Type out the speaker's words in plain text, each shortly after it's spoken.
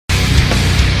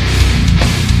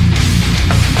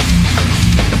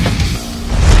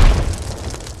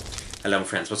Hello my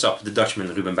friends, what's up? The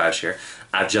Dutchman Ruben Buijs here.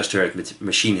 I've just heard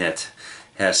Machine Head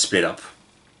has split up.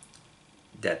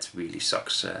 That really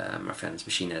sucks, my friends.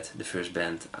 Machine Head, the first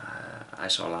band I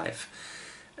saw live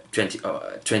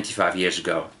 25 years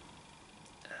ago.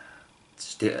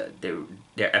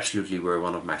 They absolutely were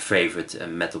one of my favorite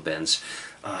metal bands.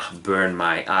 Burn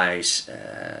My Eyes,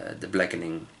 The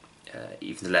Blackening,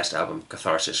 even the last album,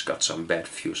 Catharsis, got some bad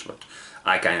reviews, but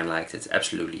I kind of liked it.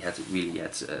 Absolutely, really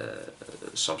had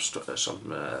some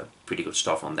pretty good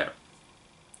stuff on there.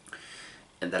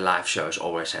 And the live shows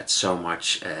always had so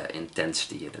much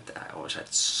intensity that I always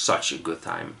had such a good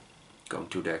time going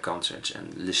to their concerts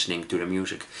and listening to the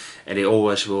music. And they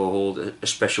always will hold a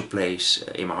special place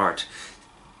in my heart.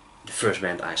 The first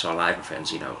band I saw live, my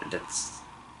friends, you know, that's...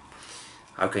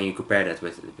 How can you compare that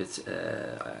with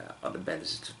other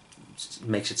bands? It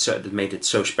makes it so, that made it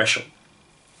so special.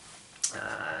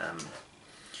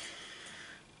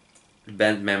 The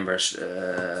band members,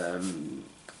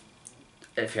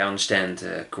 if I understand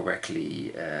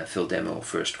correctly, Phil Demmel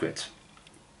first quit,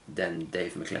 then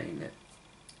Dave McLean,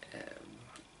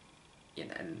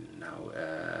 and now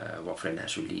Rob Flynn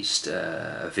has released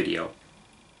a video.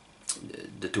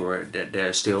 The tour,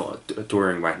 they're still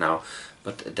touring right now,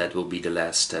 but that will be the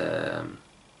last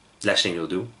thing they'll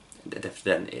do.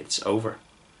 Then it's over.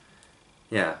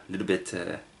 Yeah, a little bit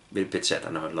sad. I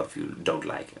know a lot of you don't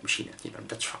like Machine Head. You know,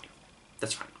 that's fine.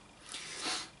 That's fine.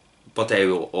 But they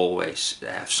will always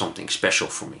have something special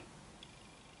for me.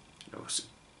 You know,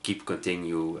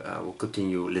 will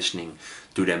continue listening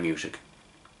to their music.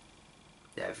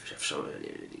 They have so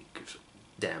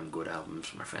damn good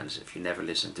albums, my friends. If you never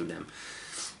listen to them,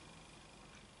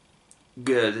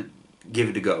 give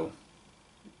it a go.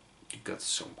 You got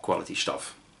some quality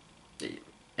stuff.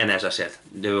 And as I said,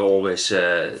 they will always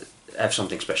have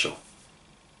something special.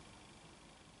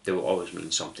 They will always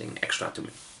mean something extra to me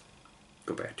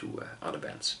compared to other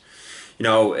bands. You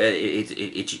know,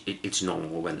 it's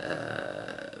normal when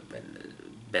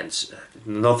bands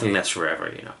nothing lasts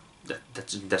forever. You know,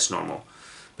 that's normal.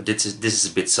 But this is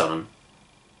a bit sudden,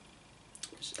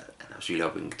 and I was really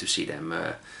hoping to see them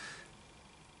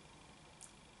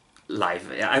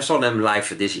live. I saw them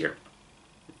live this year,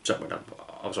 so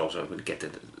I was also going to get a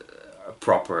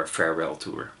proper farewell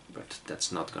tour, but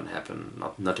that's not going to happen.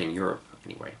 Not in Europe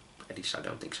anyway. At least I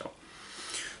don't think so.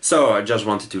 So I just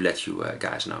wanted to let you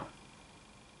guys know.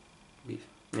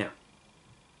 Yeah,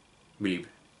 really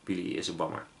is a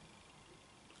bummer.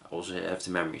 I also have the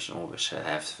memories, and always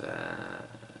have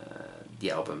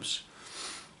the albums,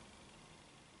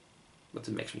 but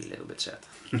it makes me a little bit sad.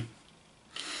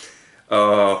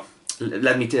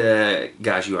 Let me,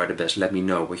 guys, you are the best. Let me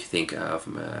know what you think of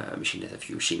Machine Head. Have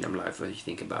you seen them live? What do you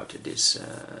think about this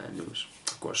news?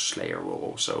 Of course, Slayer will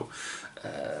also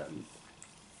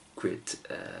quit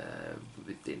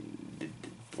within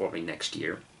probably next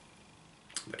year.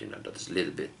 But you know, that is a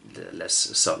little bit less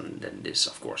sudden than this,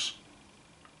 of course.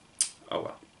 Oh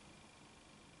well.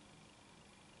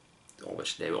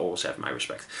 They will always have my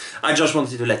respect. I just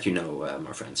wanted to let you know,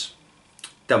 my friends.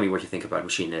 Tell me what you think about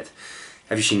Machine Head.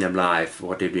 Have you seen them live?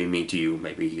 What did they mean to you?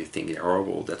 Maybe you think they're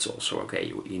horrible. That's also okay.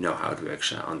 You know how it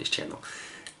works on this channel.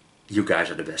 You guys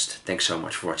are the best. Thanks so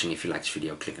much for watching. If you like this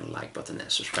video, click on the like button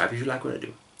and subscribe if you like what I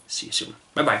do. See you soon.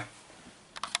 Bye bye.